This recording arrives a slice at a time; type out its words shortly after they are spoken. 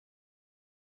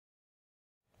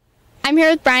I'm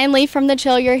here with Bryan Leef from the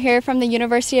Chill. You're here from the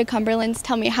University of Cumberland.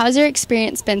 Tell me, how's your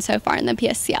experience been so far in the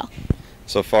PSCL?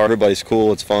 So far, everybody's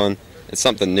cool. It's fun. It's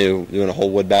something new, doing a whole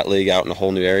wood bat league out in a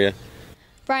whole new area.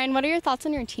 Bryan, what are your thoughts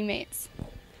on your teammates?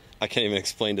 I can't even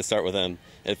explain to start with them.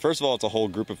 And first of all, it's a whole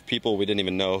group of people we didn't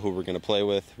even know who we're going to play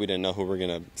with. We didn't know who we're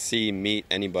going to see, meet,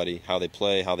 anybody, how they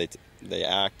play, how they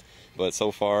act. But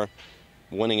so far,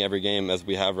 winning every game as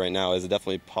we have right now is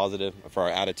definitely positive for our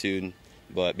attitude.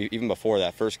 But even before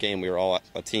that first game, we were all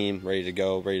a team, ready to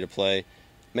go, ready to play,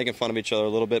 making fun of each other a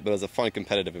little bit, but it was a fun,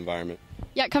 competitive environment.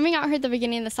 Yeah, coming out here at the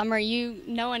beginning of the summer,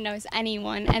 no one knows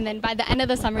anyone, and then by the end of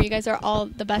the summer, you guys are all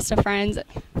the best of friends.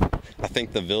 I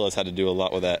think the villas had to do a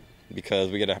lot with that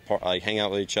because we get to hang out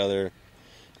with each other,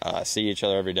 see each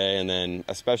other every day, and then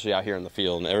especially out here in the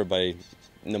field, and everybody,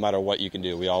 no matter what you can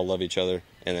do, we all love each other,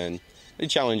 and then we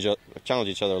challenge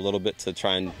each other a little bit to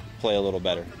try and play a little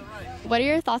better. What are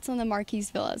your thoughts on the Marquise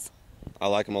villas? I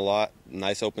like them a lot.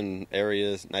 Nice open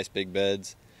areas, nice big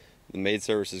beds. The maid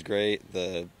service is great.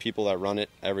 The people that run it,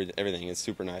 everything is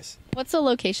super nice. What's the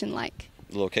location like?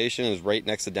 The location is right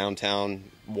next to downtown,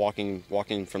 walking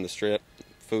from the strip,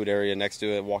 food area next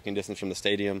to it, walking distance from the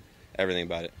stadium, everything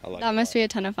about it. I like it. That must be a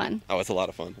ton of fun. Oh, it's a lot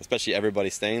of fun, especially everybody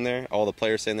staying there, all the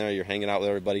players staying there. You're hanging out with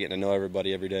everybody, getting to know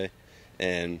everybody every day,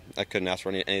 and I couldn't ask for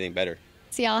anything better.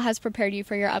 PSCL has prepared you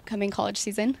for your upcoming college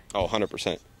season? Oh,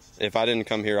 100%. If I didn't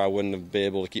come here, I wouldn't have been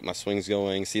able to keep my swings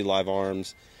going, see live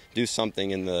arms, do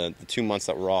something in the 2 months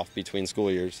that we're off between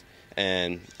school years.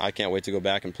 And I can't wait to go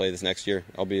back and play this next year.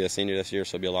 I'll be a senior this year,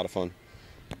 so it'll be a lot of fun.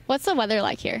 What's the weather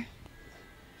like here?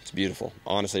 It's beautiful.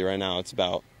 Honestly, right now it's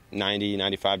about 90,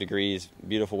 95 degrees.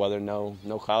 Beautiful weather, no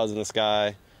clouds in the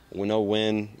sky, no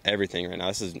wind, everything right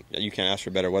now. You can't ask for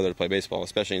better weather to play baseball,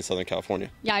 especially in Southern California.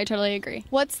 Yeah, I totally agree.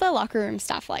 What's the locker room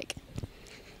staff like?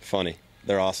 Funny.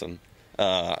 They're awesome.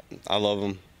 I love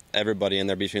them. Everybody in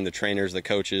there, between the trainers, the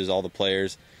coaches, all the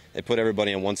players, they put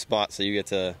everybody in one spot so you get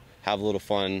to have a little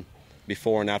fun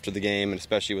before and after the game, and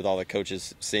especially with all the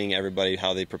coaches, seeing everybody,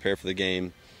 how they prepare for the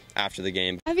game, after the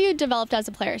game. How have you developed as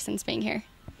a player since being here?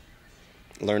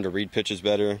 Learn to read pitches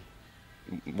better,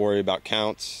 worry about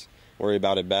counts, worry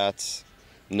about at-bats,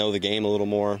 know the game a little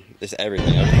more, just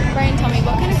everything. Bryan, tell me,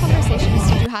 what kind of conversations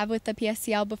did you have with the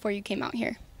PSCL before you came out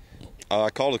here? I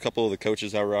called a couple of the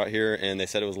coaches that were out here, and they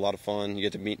said it was a lot of fun. You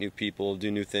get to meet new people,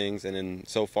 do new things, and then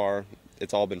so far,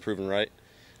 it's all been proven right.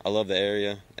 I love the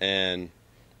area, and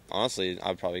honestly,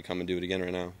 I'd probably come and do it again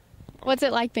right now. What's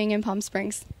it like being in Palm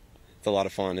Springs? It's a lot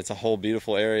of fun. It's a whole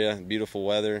beautiful area, beautiful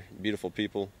weather, beautiful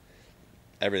people,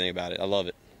 everything about it. I love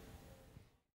it.